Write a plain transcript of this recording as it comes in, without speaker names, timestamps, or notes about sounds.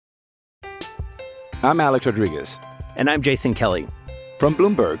I'm Alex Rodriguez. And I'm Jason Kelly. From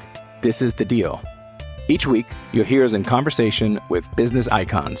Bloomberg, this is The Deal. Each week, you'll hear us in conversation with business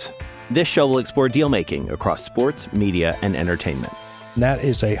icons. This show will explore deal-making across sports, media, and entertainment. That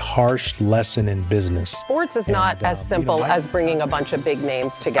is a harsh lesson in business. Sports is not as simple as bringing a bunch of big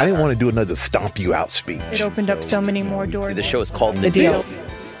names together. I didn't want to do another stomp you out speech. It opened up so many more doors. The show is called The Deal.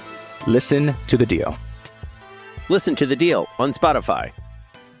 Listen to The Deal. Listen to The Deal on Spotify.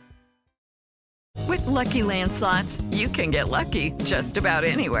 With Lucky Land Slots, you can get lucky just about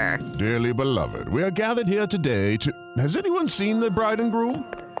anywhere. Dearly beloved, we are gathered here today to... Has anyone seen the bride and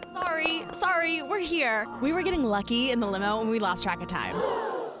groom? Sorry, we're here. We were getting lucky in the limo and we lost track of time.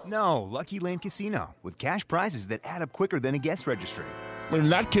 No, Lucky Land Casino, with cash prizes that add up quicker than a guest registry. In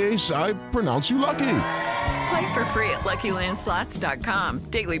that case, I pronounce you lucky. Play for free at LuckyLandSlots.com.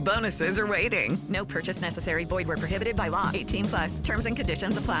 Daily bonuses are waiting. No purchase necessary. Void where prohibited by law. 18+. Terms and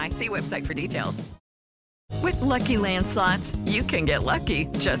conditions apply. See website for details. With Lucky Land Slots, you can get lucky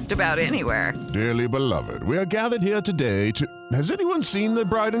just about anywhere. Dearly beloved, we are gathered here today to... Has anyone seen the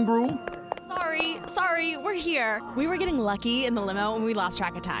bride and groom? Sorry, we're here. We were getting lucky in the limo and we lost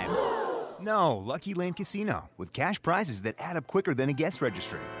track of time. No, Lucky Land Casino, with cash prizes that add up quicker than a guest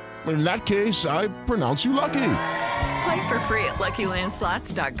registry. In that case, I pronounce you lucky. Play for free at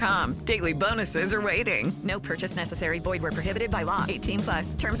LuckyLandSlots.com. Daily bonuses are waiting. No purchase necessary. Void where prohibited by law.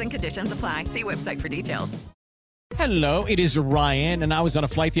 18+. Terms and conditions apply. See website for details. Hello, it is Ryan, and I was on a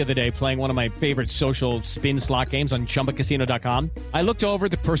flight the other day playing one of my favorite social spin slot games on ChumbaCasino.com. I looked over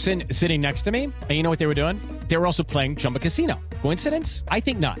at the person sitting next to me, and you know what they were doing? They were also playing Chumba Casino. Coincidence? I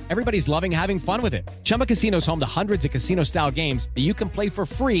think not. Everybody's loving having fun with it. Chumba Casino is home to hundreds of casino-style games that you can play for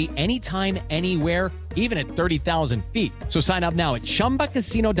free anytime, anywhere, even at 30,000 feet. So sign up now at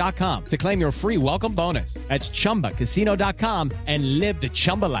ChumbaCasino.com to claim your free welcome bonus. That's ChumbaCasino.com and live the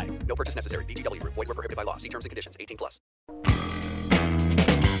Chumba life. No purchase necessary. VGW. Void where prohibited by law. See terms and conditions. 18+.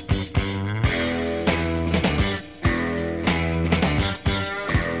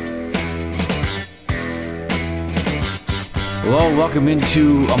 Well, welcome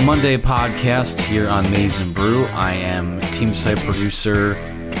into a Monday podcast here on Maize and Brew. I am team site producer,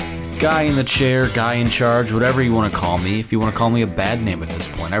 guy in the chair, guy in charge, whatever you want to call me. If you want to call me a bad name at this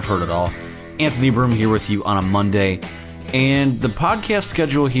point, I've heard it all. Anthony Broom here with you on a Monday. And the podcast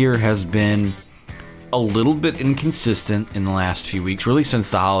schedule here has been a little bit inconsistent in the last few weeks, really since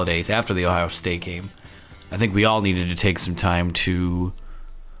the holidays, after the Ohio State game. I think we all needed to take some time to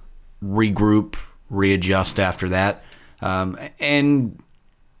regroup, readjust after that. And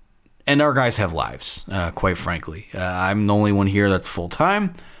our guys have lives, quite frankly. I'm the only one here that's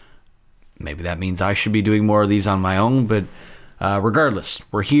full-time. Maybe that means I should be doing more of these on my own, but regardless,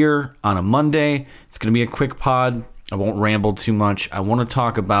 we're here on a Monday. It's going to be a quick pod. I won't ramble too much. I want to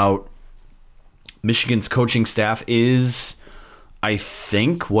talk about Michigan's coaching staff is, I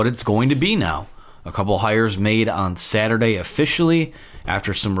think, what it's going to be now. A couple hires made on Saturday officially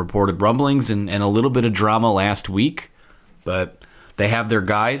after some reported rumblings and a little bit of drama last week. But they have their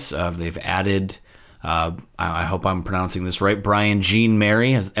guys. They've added, I hope I'm pronouncing this right, Brian Jean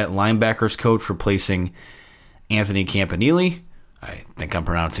Mary at linebackers coach, replacing Anthony Campanile. I think I'm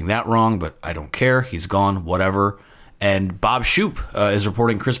pronouncing that wrong, but I don't care. He's gone, whatever. And Bob Shoop is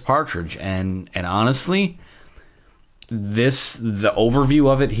reporting Chris Partridge. And honestly, the overview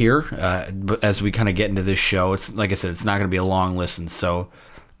of it here, as we kind of get into this show, it's like I said, it's not going to be a long listen, so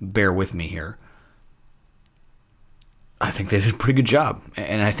bear with me here. I think they did a pretty good job,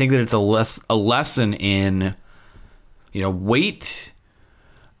 and I think that it's a lesson in, wait.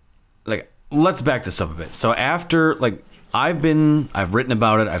 Like, let's back this up a bit. So after, I've written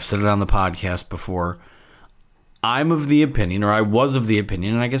about it, I've said it on the podcast before. I'm of the opinion, or I was of the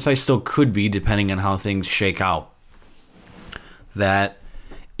opinion, and I guess I still could be, depending on how things shake out, that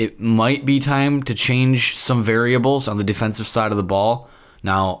it might be time to change some variables on the defensive side of the ball.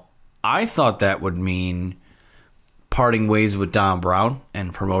 Now, I thought that would mean parting ways with Don Brown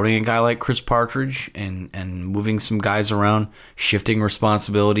and promoting a guy like Chris Partridge and moving some guys around, shifting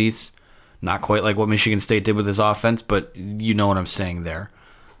responsibilities. Not quite like what Michigan State did with his offense, but you know what I'm saying there.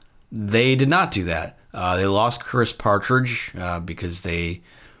 They did not do that. They lost Chris Partridge because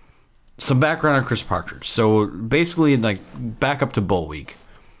some background on Chris Partridge. So basically, back up to Bowl Week.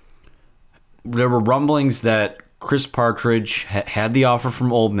 There were rumblings that Chris Partridge had the offer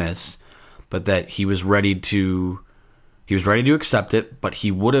from Ole Miss, but that he was ready to accept it. But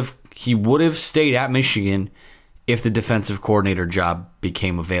he would have stayed at Michigan if the defensive coordinator job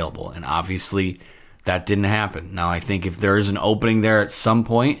became available, and obviously that didn't happen. Now I think if there is an opening there at some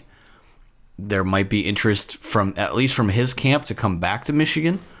point, there might be interest at least from his camp to come back to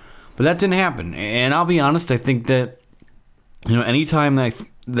Michigan. But that didn't happen. And I'll be honest, I think that, anytime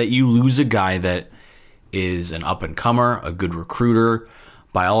that you lose a guy that is an up-and-comer, a good recruiter,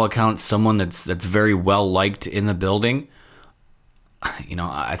 by all accounts, someone that's very well-liked in the building,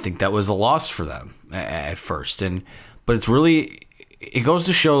 I think that was a loss for them at first. But it goes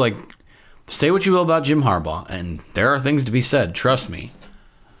to show, like, say what you will about Jim Harbaugh, and there are things to be said, trust me.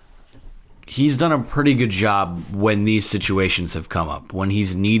 He's done a pretty good job when these situations have come up, when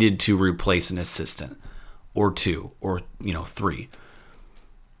he's needed to replace an assistant or two or, 3.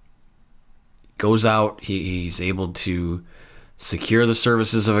 Goes out, he's able to secure the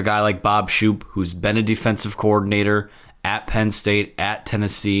services of a guy like Bob Shoop, who's been a defensive coordinator at Penn State, at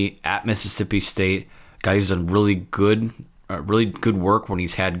Tennessee, at Mississippi State. Guy who's done really good work when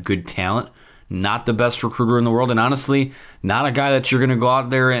he's had good talent. Not the best recruiter in the world, and honestly, not a guy that you're going to go out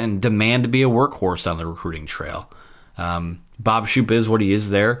there and demand to be a workhorse on the recruiting trail. Bob Shoop is what he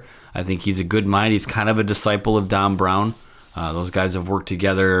is there. I think he's a good mind. He's kind of a disciple of Don Brown. Those guys have worked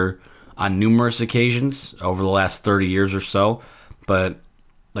together on numerous occasions over the last 30 years or so. But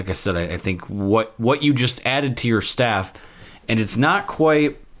like I said, I think what you just added to your staff, and it's not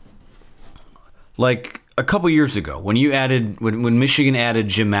quite like a couple years ago when Michigan added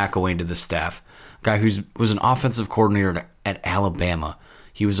Jim McElwain to the staff, a guy who was an offensive coordinator at Alabama.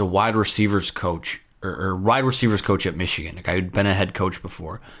 He was a wide receivers coach or wide receivers coach at Michigan, a guy who'd been a head coach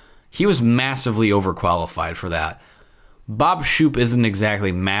before. He was massively overqualified for that. Bob Shoop isn't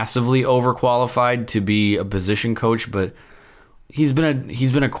exactly massively overqualified to be a position coach, but he's been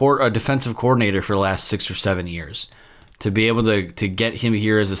a defensive coordinator for the last 6 or 7 years. To be able to get him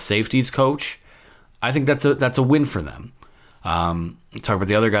here as a safeties coach, I think that's a win for them. Talk about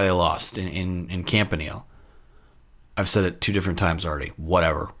the other guy they lost in Campanile. I've said it 2 different times already.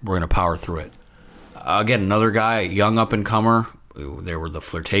 Whatever. We're going to power through it. Again, another guy, young up-and-comer. There were the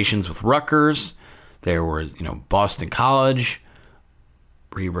flirtations with Rutgers. There were, Boston College.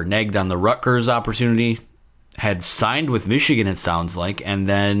 He reneged on the Rutgers opportunity. Had signed with Michigan, it sounds like. And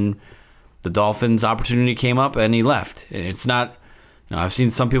then the Dolphins opportunity came up and he left. It's not... I've seen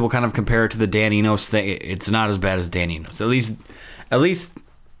some people kind of compare it to the Dan Enos thing. It's not as bad as Dan Enos. At least,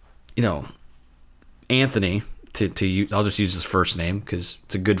 Anthony, I'll just use his first name because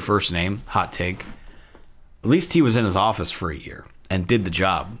it's a good first name, hot take. At least he was in his office for a year and did the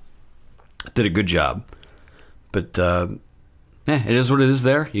job. Did a good job. But, it is what it is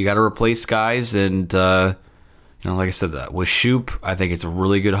there. You got to replace guys. And, like I said, with Shoop, I think it's a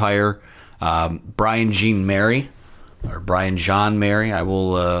really good hire. Brian John Mary, I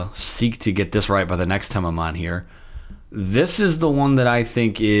will seek to get this right by the next time I'm on here. This is the one that I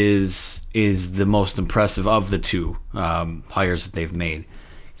think is the most impressive of the 2 hires that they've made.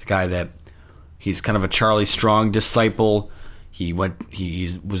 He's a guy he's kind of a Charlie Strong disciple. He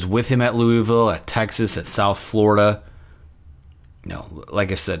was with him at Louisville, at Texas, at South Florida.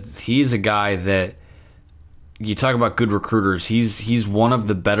 Like I said, he's a guy that you talk about good recruiters. He's one of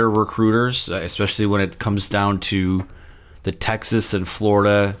the better recruiters, especially when it comes down to the Texas and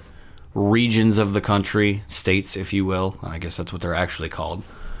Florida regions of the country, states, if you will. I guess that's what they're actually called.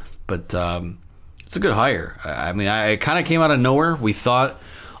 But it's a good hire. I mean, it kind of came out of nowhere. We thought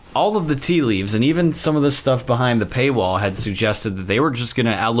all of the tea leaves and even some of the stuff behind the paywall had suggested that they were just going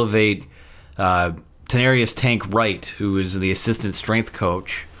to elevate Tenarius Tank Wright, who is the assistant strength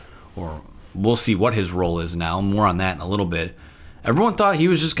coach, or we'll see what his role is now. More on that in a little bit. Everyone thought he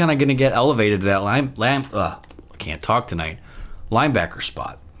was just kind of going to get elevated to that I can't talk tonight. Linebacker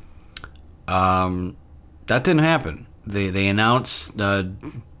spot. That didn't happen. They announced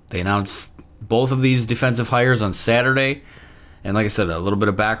both of these defensive hires on Saturday, and like I said, a little bit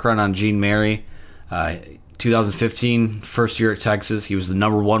of background on Gene Mary. 2015, first year at Texas, he was the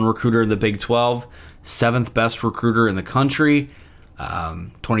number 1 recruiter in the Big 12, 7th best recruiter in the country.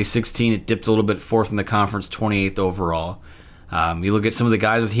 2016, it dipped a little bit, 4th in the conference, 28th overall. You look at some of the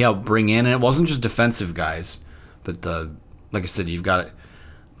guys that he helped bring in, and it wasn't just defensive guys, but like I said, you've got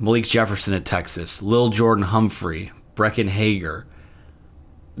Malik Jefferson at Texas, Lil Jordan Humphrey, Brecken Hager.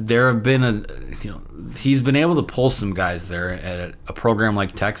 There have been he's been able to pull some guys there at a program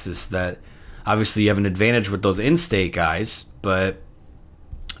like Texas that obviously you have an advantage with those in-state guys, but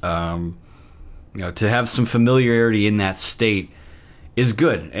to have some familiarity in that state is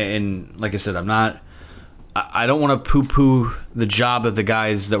good. And like I said, I don't want to poo-poo the job that the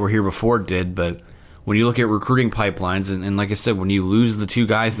guys that were here before did, but when you look at recruiting pipelines, and like I said, when you lose the 2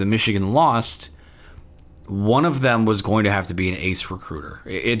 guys that Michigan lost, one of them was going to have to be an ace recruiter.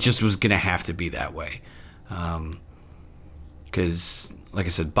 It just was going to have to be that way. Because, like I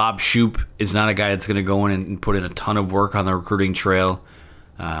said, Bob Shoop is not a guy that's going to go in and put in a ton of work on the recruiting trail.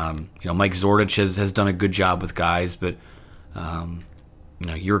 Mike Zordich has done a good job with guys, but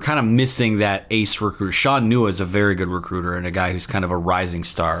you were kind of missing that ace recruiter. Sean Nua is a very good recruiter and a guy who's kind of a rising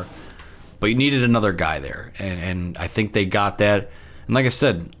star, but you needed another guy there, and I think they got that. And like I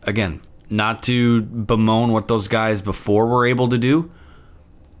said, again, not to bemoan what those guys before were able to do,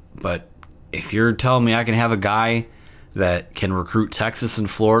 but if you're telling me I can have a guy that can recruit Texas and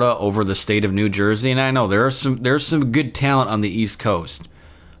Florida over the state of New Jersey, and I know there's some good talent on the East Coast.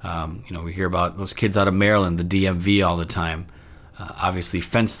 We hear about those kids out of Maryland, the DMV, all the time. Obviously,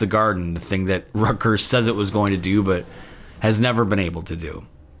 Fence the Garden, the thing that Rutgers says it was going to do, but has never been able to do.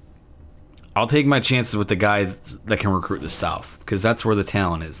 I'll take my chances with the guy that can recruit the South, because that's where the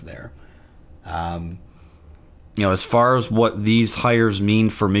talent is there. As far as what these hires mean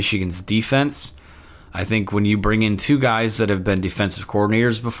for Michigan's defense, I think when you bring in two guys that have been defensive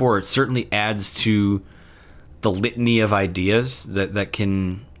coordinators before, it certainly adds to the litany of ideas that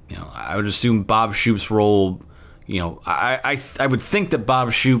can, I would assume Bob Shoop's role, I would think that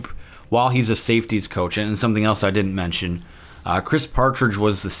Bob Shoop, while he's a safeties coach, and something else I didn't mention, Chris Partridge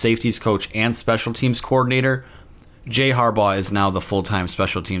was the safeties coach and special teams coordinator. Jay Harbaugh is now the full-time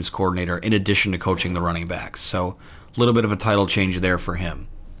special teams coordinator in addition to coaching the running backs. So a little bit of a title change there for him.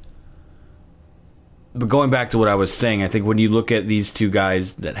 But going back to what I was saying, I think when you look at these two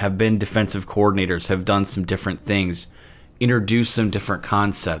guys that have been defensive coordinators, have done some different things, introduced some different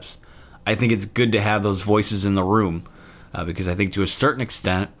concepts, I think it's good to have those voices in the room because I think to a certain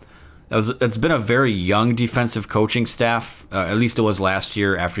extent, it's been a very young defensive coaching staff. At least it was last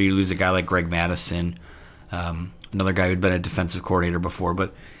year after you lose a guy like Greg Madison, another guy who'd been a defensive coordinator before.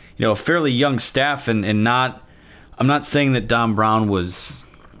 But, a fairly young staff and not – I'm not saying that Don Brown was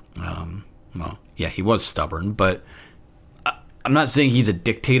he was stubborn, but I'm not saying he's a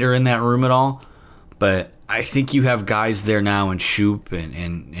dictator in that room at all. But I think you have guys there now in Shoop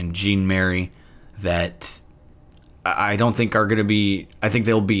and Gene Mary that I don't think are going to be. I think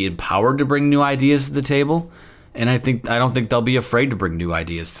they'll be empowered to bring new ideas to the table, and I don't think they'll be afraid to bring new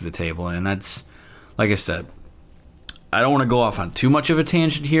ideas to the table. And that's, like I said, I don't want to go off on too much of a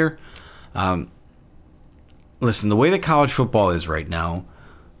tangent here. Listen, the way that college football is right now,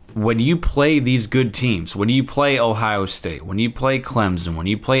 when you play these good teams, when you play Ohio State, when you play Clemson, when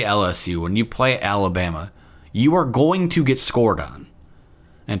you play LSU, when you play Alabama, you are going to get scored on.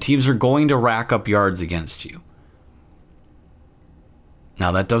 And teams are going to rack up yards against you.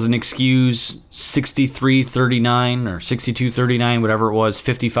 Now, that doesn't excuse 63-39 or 62-39, whatever it was,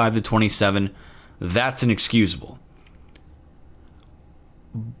 55-27. That's inexcusable.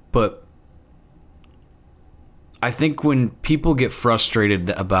 But I think when people get frustrated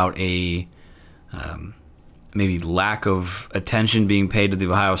about a maybe lack of attention being paid to the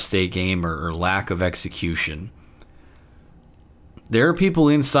Ohio State game or lack of execution, there are people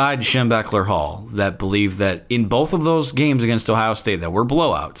inside Schembechler Hall that believe that in both of those games against Ohio State that were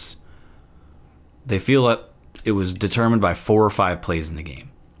blowouts, they feel that it was determined by 4 or 5 plays in the game.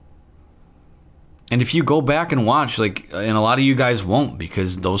 And if you go back and watch, and a lot of you guys won't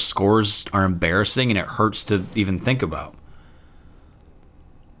because those scores are embarrassing and it hurts to even think about.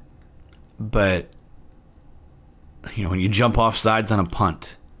 But, when you jump off sides on a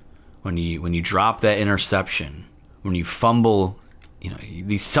punt, when you drop that interception, when you fumble,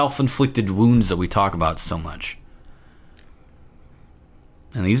 these self-inflicted wounds that we talk about so much.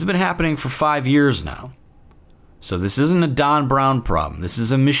 And these have been happening for 5 years now. So this isn't a Don Brown problem. This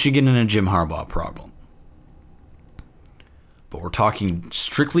is a Michigan and a Jim Harbaugh problem. But we're talking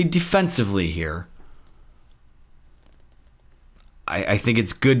strictly defensively here. I think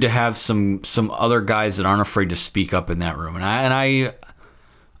it's good to have some other guys that aren't afraid to speak up in that room. And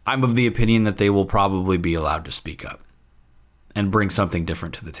I'm of the opinion that they will probably be allowed to speak up and bring something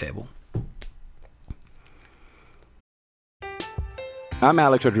different to the table. I'm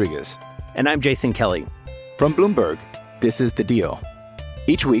Alex Rodriguez. And I'm Jason Kelly. From Bloomberg, this is The Deal.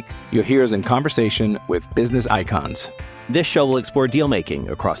 Each week, you'll hear us in conversation with business icons. This show will explore deal-making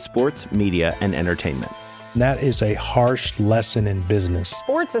across sports, media, and entertainment. That is a harsh lesson in business.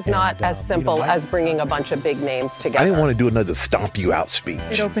 Sports is not as simple as bringing a bunch of big names together. I didn't want to do another stomp you out speech.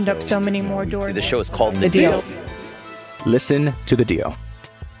 It opened up so many more doors. The show is called The Deal. Listen to The Deal.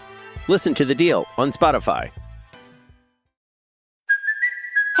 Listen to The Deal on Spotify.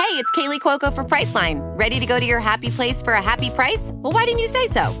 Hey, it's Kaylee Cuoco for Priceline. Ready to go to your happy place for a happy price? Well, why didn't you say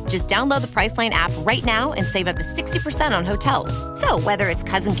so? Just download the Priceline app right now and save up to 60% on hotels. So whether it's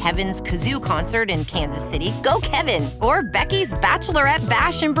Cousin Kevin's Kazoo Concert in Kansas City, go Kevin, or Becky's Bachelorette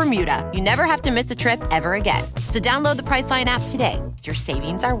Bash in Bermuda, you never have to miss a trip ever again. So download the Priceline app today. Your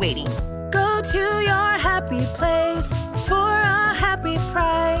savings are waiting. Go to your happy place for a happy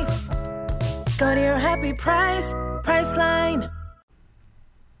price. Go to your happy price, Priceline.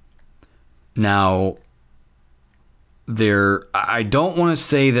 Now, I don't want to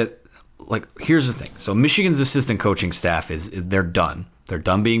say that, like, here's the thing. So Michigan's assistant coaching staff they're done. They're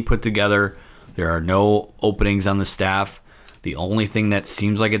done being put together. There are no openings on the staff. The only thing that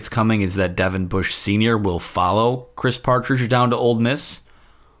seems like it's coming is that Devin Bush Sr. will follow Chris Partridge down to Ole Miss.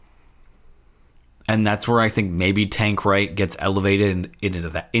 And that's where I think maybe Tank Wright gets elevated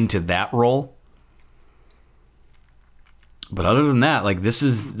into that role. But other than that, like, this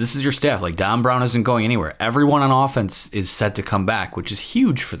is your staff. Like, Don Brown isn't going anywhere. Everyone on offense is set to come back, which is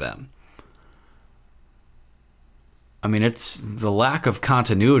huge for them. I mean, it's the lack of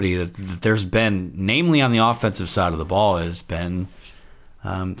continuity that there's been, namely on the offensive side of the ball, has been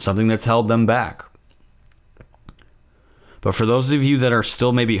something that's held them back. But for those of you that are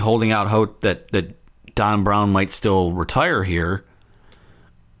still maybe holding out hope that Don Brown might still retire here,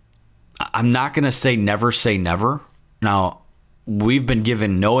 I'm not going to say never. Now, we've been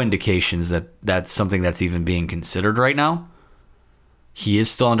given no indications that that's something that's even being considered right now. He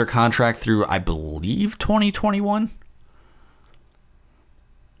is still under contract through, I believe, 2021.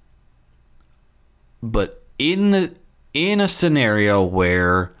 But in a scenario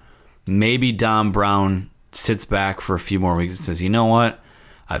where maybe Don Brown sits back for a few more weeks and says, you know what,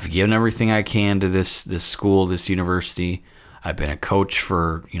 I've given everything I can to this school, this university. I've been a coach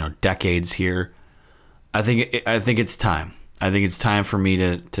for decades here. I think it's time. I think it's time for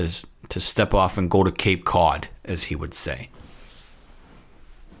me to step off and go to Cape Cod, as he would say.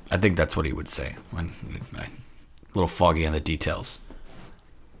 I think that's what he would say. A little foggy on the details.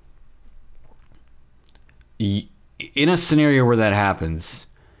 In a scenario where that happens,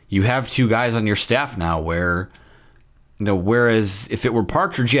 you have two guys on your staff now where, whereas if it were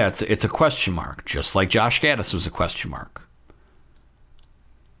Partridge, yeah, it's a question mark, just like Josh Gaddis was a question mark.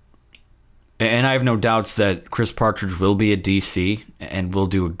 And I have no doubts that Chris Partridge will be a DC and will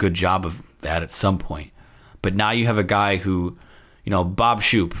do a good job of that at some point. But now you have a guy who, Bob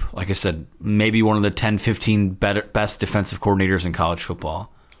Shoop, like I said, maybe one of the 10, 15 best defensive coordinators in college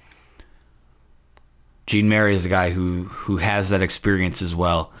football. Gene Murray is a guy who has that experience as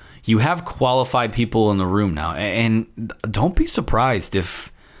well. You have qualified people in the room now. And don't be surprised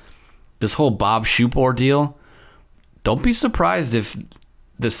if this whole Bob Shoop ordeal, don't be surprised if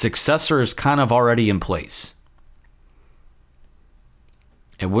the successor is kind of already in place.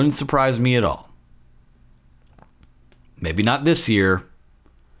 It wouldn't surprise me at all. Maybe not this year,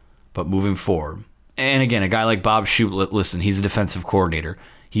 but moving forward. And again, a guy like Bob Shoop, listen, he's a defensive coordinator.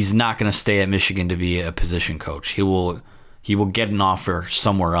 He's not going to stay at Michigan to be a position coach. He will get an offer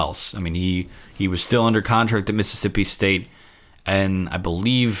somewhere else. I mean, he was still under contract at Mississippi State, and I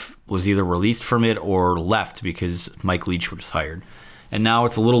believe was either released from it or left because Mike Leach was hired. And now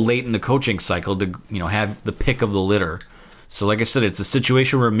it's a little late in the coaching cycle to have the pick of the litter. So like I said, it's a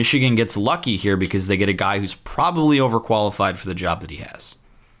situation where Michigan gets lucky here because they get a guy who's probably overqualified for the job that he has.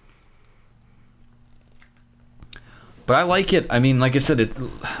 But I like it. I mean, like I said,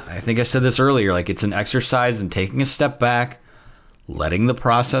 I think I said this earlier, like it's an exercise in taking a step back, letting the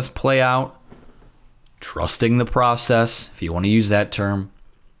process play out, trusting the process, if you want to use that term.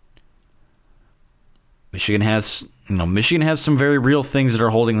 Michigan has some very real things that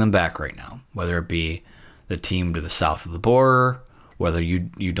are holding them back right now, whether it be the team to the south of the border, whether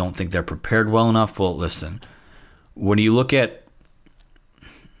you don't think they're prepared well enough. Well, listen, when you look at,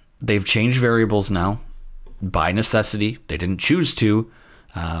 they've changed variables now. By necessity. They didn't choose to.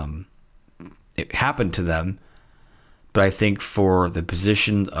 It happened to them. But I think for the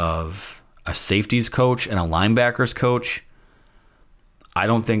position of a safeties coach and a linebackers coach,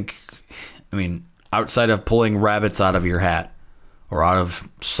 outside of pulling rabbits out of your hat or out of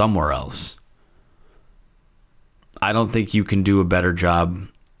somewhere else, I don't think you can do a better job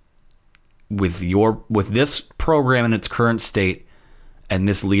with this program in its current state and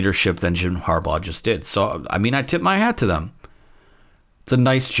this leadership than Jim Harbaugh just did. So, I tip my hat to them. It's a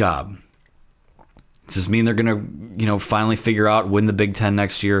nice job. Does this mean they're going to, finally figure out, win the Big Ten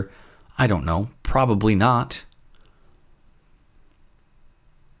next year? I don't know. Probably not.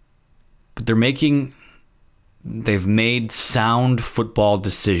 But they've made sound football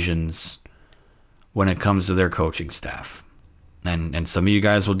decisions when it comes to their coaching staff. And some of you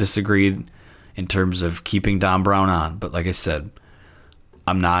guys will disagree in terms of keeping Don Brown on. But like I said,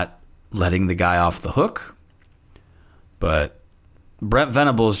 I'm not letting the guy off the hook, but Brent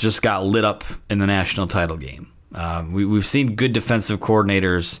Venables just got lit up in the national title game. We've seen good defensive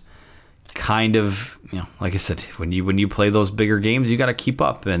coordinators kind of, like I said, when you play those bigger games, you got to keep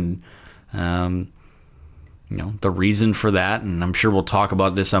up. And, the reason for that, and I'm sure we'll talk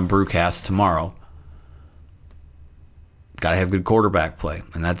about this on Brewcast tomorrow. Got to have good quarterback play,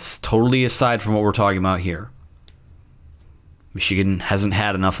 and that's totally aside from what we're talking about here. Michigan hasn't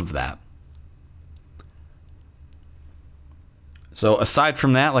had enough of that. So aside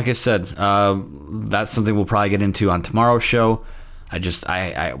from that, like I said, that's something we'll probably get into on tomorrow's show. I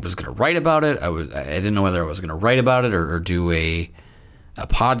was going to write about it. I didn't know whether I was going to write about it or do a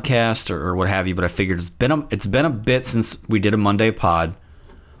podcast or what have you, but I figured it's been a bit since we did a Monday pod.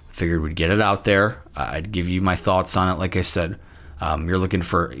 I figured we'd get it out there. I'd give you my thoughts on it. Like I said, if you're looking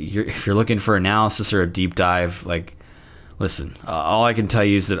for analysis or a deep dive, listen, all I can tell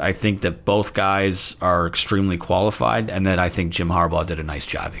you is that I think that both guys are extremely qualified, and that I think Jim Harbaugh did a nice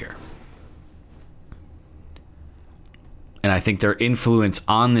job here. And I think their influence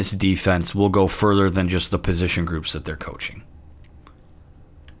on this defense will go further than just the position groups that they're coaching.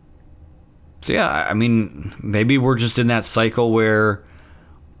 So yeah, I mean, maybe we're just in that cycle where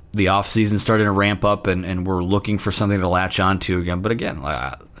the offseason's starting to ramp up and we're looking for something to latch onto again. But again,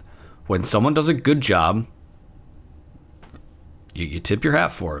 when someone does a good job, you tip your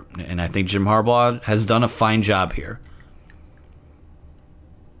hat for it. And I think Jim Harbaugh has done a fine job here.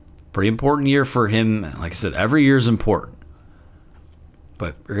 Pretty important year for him. Like I said, every year is important.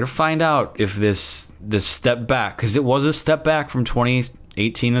 But we're going to find out if this step back, because it was a step back from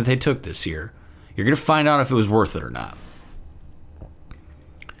 2018 that they took this year. You're going to find out if it was worth it or not.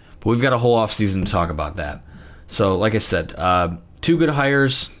 But we've got a whole offseason to talk about that. So, like I said, 2 good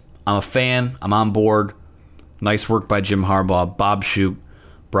hires. I'm a fan. I'm on board. Nice work by Jim Harbaugh. Bob Shoop,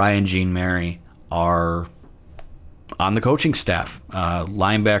 Brian Jean-Mary are on the coaching staff.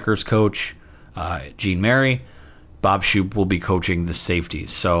 Linebackers coach Jean-Mary. Bob Shoop will be coaching the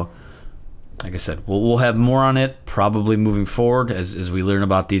safeties. So, like I said, we'll have more on it probably moving forward as we learn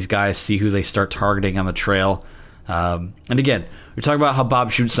about these guys, see who they start targeting on the trail. And again, we're talking about how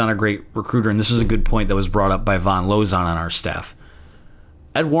Bob Shoop's not a great recruiter, and this is a good point that was brought up by Von Lozon on our staff.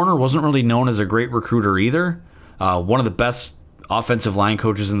 Ed Warner wasn't really known as a great recruiter either. One of the best offensive line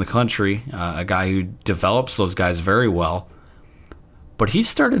coaches in the country, a guy who develops those guys very well. But he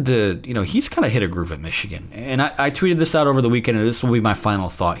started to, he's kind of hit a groove at Michigan. And I tweeted this out over the weekend, and this will be my final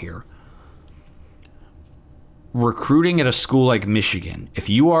thought here. Recruiting at a school like Michigan, if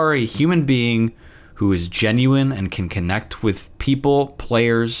you are a human being who is genuine and can connect with people,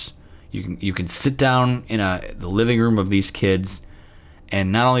 players, you can sit down in the living room of these kids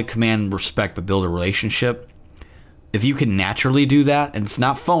and not only command respect but build a relationship. If you can naturally do that, and it's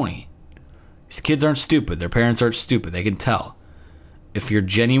not phony, these kids aren't stupid, their parents aren't stupid, they can tell. If you're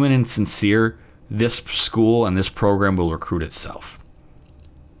genuine and sincere, this school and this program will recruit itself.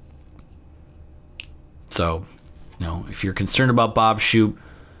 So, if you're concerned about Bob Shoop,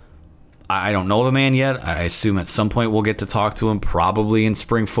 I don't know the man yet. I assume at some point we'll get to talk to him, probably in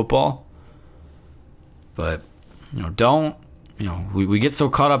spring football. But, we get so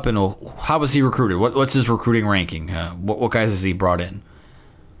caught up in, how was he recruited? What's his recruiting ranking? What guys has he brought in?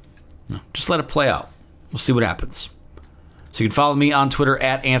 Just let it play out. We'll see what happens. So you can follow me on Twitter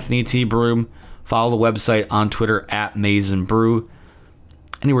at Anthony T. Broom. Follow the website on Twitter at Maize and Brew.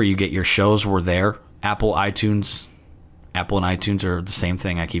 Anywhere you get your shows, we're there. Apple and iTunes are the same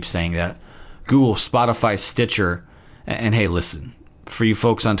thing. I keep saying that. Google, Spotify, Stitcher. And hey, listen, for you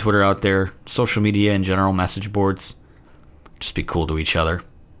folks on Twitter out there, social media in general, message boards, just be cool to each other.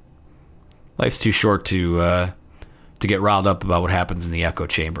 Life's too short to get riled up about what happens in the echo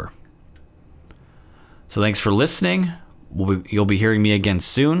chamber. So thanks for listening. You'll be hearing me again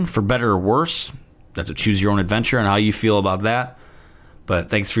soon, for better or worse. That's a choose your own adventure and how you feel about that. But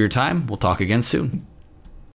thanks for your time. We'll talk again soon.